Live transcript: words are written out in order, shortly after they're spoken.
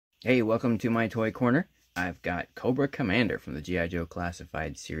Hey, welcome to my toy corner. I've got Cobra Commander from the G.I. Joe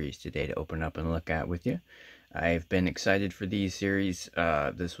Classified series today to open up and look at with you. I've been excited for these series.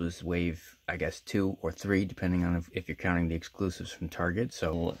 This was wave, I guess, 2 or 3, depending on if you're counting the exclusives from Target.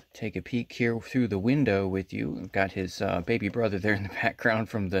 So we'll take a peek here through the window with you. I've got his baby brother there in the background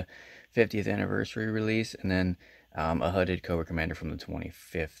from the 50th anniversary release, and then a hooded Cobra Commander from the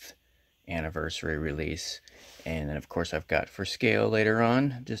 25th anniversary release. And then of course I've got for scale later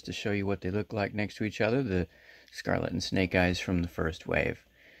on, just to show you what they look like next to each other, the Scarlet and Snake Eyes from the first wave.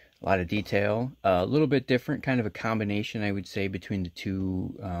 A lot of detail, a little bit different, kind of a combination, I would say, between the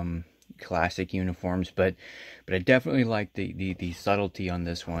two classic uniforms, but I definitely like the subtlety on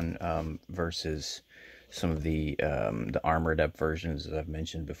this one versus some of the armored up versions that I've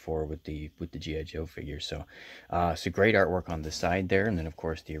mentioned before with the G.I. Joe figure. So great artwork on the side there, and then of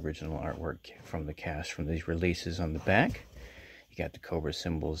course the original artwork from the cast from these releases on the back. You got the Cobra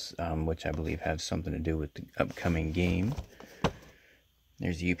symbols, which I believe have something to do with the upcoming game.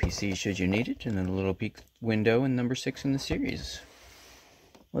 There's the UPC should you need it, and then a little peek window and number 6 in the series.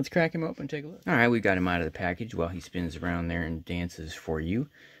 Let's crack him open and take a look. Alright, we've got him out of the package while he spins around there and dances for you.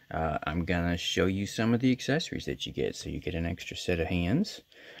 I'm gonna show you some of the accessories that you get. So you get an extra set of hands.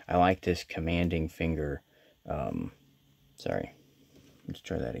 I like this commanding finger. Sorry, let's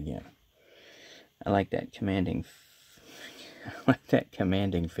try that again. I like that commanding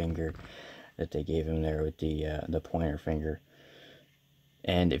finger that they gave him there with the pointer finger.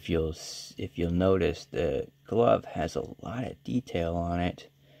 And if you'll notice, the glove has a lot of detail on it.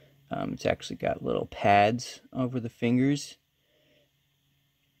 It's actually got little pads over the fingers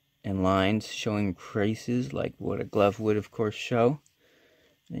and lines showing creases like what a glove would, of course, show.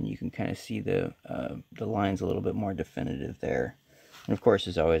 And you can kind of see the lines a little bit more definitive there. And of course,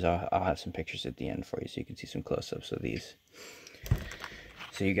 as always, I'll have some pictures at the end for you so you can see some close-ups of these.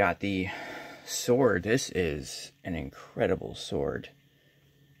 So you got the sword. This is an incredible sword.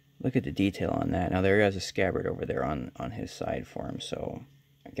 Look at the detail on that. Now there he has a scabbard over there on his side for him, so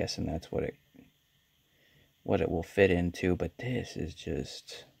I'm guessing that's what it will fit into. But this is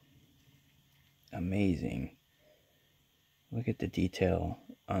just amazing. Look at the detail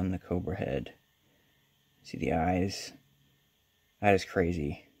on the Cobra head. See the eyes? That is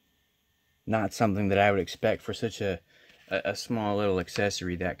crazy. Not something that I would expect for such a small little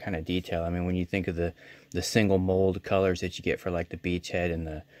accessory, that kind of detail. I mean, when you think of the single mold colors that you get for like the beach head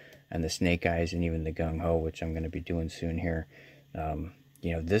and the snake eyes and even the gung-ho, which I'm going to be doing soon here,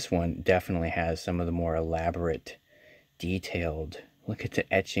 you know, this one definitely has some of the more elaborate, detailed. Look at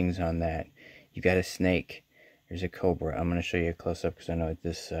the etchings on that. You got a snake. There's a cobra. I'm going to show you a close-up because I know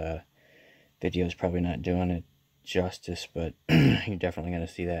this video is probably not doing it justice, but you're definitely going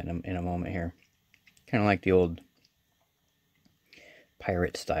to see that in a moment here. Kind of like the old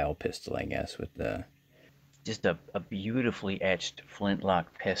pirate style pistol, I guess, with the just a beautifully etched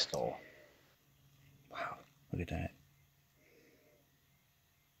flintlock pistol. Wow, look at that.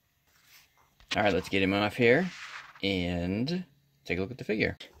 Alright, let's get him off here and take a look at the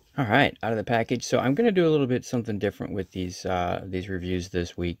figure. Alright, out of the package. So I'm going to do a little bit something different with these reviews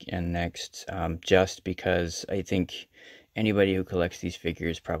this week and next, just because I think anybody who collects these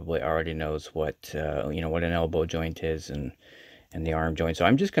figures probably already knows what you know, what an elbow joint is and the arm joint. So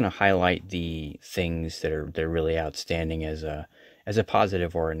I'm just going to highlight the things that are really outstanding as a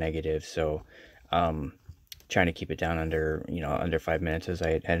positive or a negative. So trying to keep it down under, you know, under 5 minutes as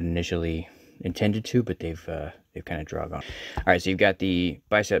I had initially intended to, but they've kind of dragged on. All right, so you've got the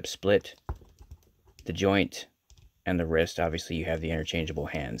bicep split, the joint, and the wrist. Obviously, you have the interchangeable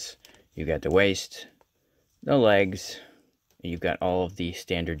hands. You've got the waist, the legs, and you've got all of the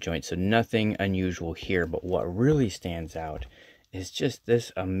standard joints. So nothing unusual here, but what really stands out is just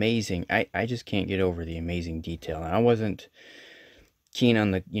this amazing, I just can't get over the amazing detail. And I wasn't keen on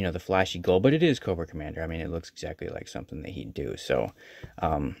the, you know, the flashy gold, but it is Cobra Commander. I mean, it looks exactly like something that he'd do. So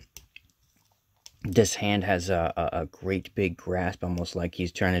this hand has a great big grasp, almost like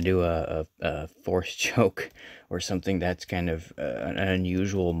he's trying to do a force choke or something. That's kind of an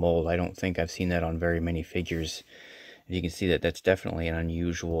unusual mold. I don't think I've seen that on very many figures. You can see that that's definitely an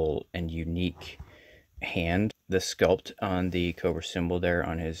unusual and unique hand. The sculpt on the Cobra symbol there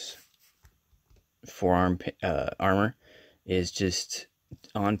on his forearm armor is just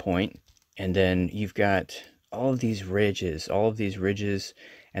on point. And then you've got all of these ridges,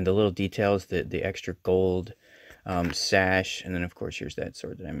 and the little details, the extra gold sash, and then of course here's that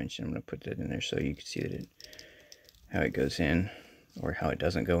sword that I mentioned. I'm going to put that in there so you can see that how it goes in, or how it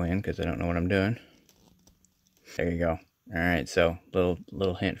doesn't go in, because I don't know what I'm doing. There you go. All right, so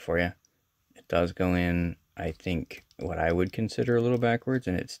little hint for you. It does go in I think, what I would consider a little backwards,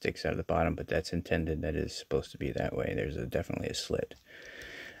 and it sticks out of the bottom, but that's intended. That is supposed to be that way. There's definitely a slit.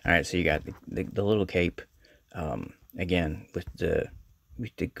 All right, so you got the little cape, again, with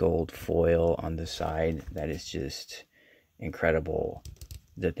the gold foil on the side. That is just incredible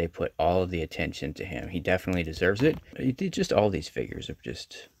that they put all of the attention to him. He definitely deserves it. Just all these figures are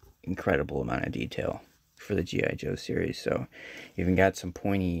just incredible amount of detail for the G.I. Joe series. So even got some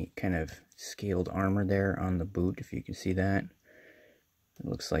pointy kind of scaled armor there on the boot, if you can see that. It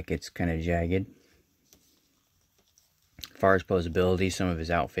looks like it's kind of jagged. As far as posability, some of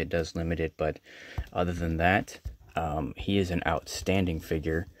his outfit does limit it, but other than that, he is an outstanding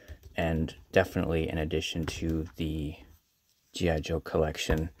figure, and definitely an addition to the G.I. Joe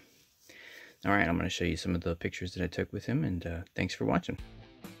collection. Alright, I'm going to show you some of the pictures that I took with him, and thanks for watching.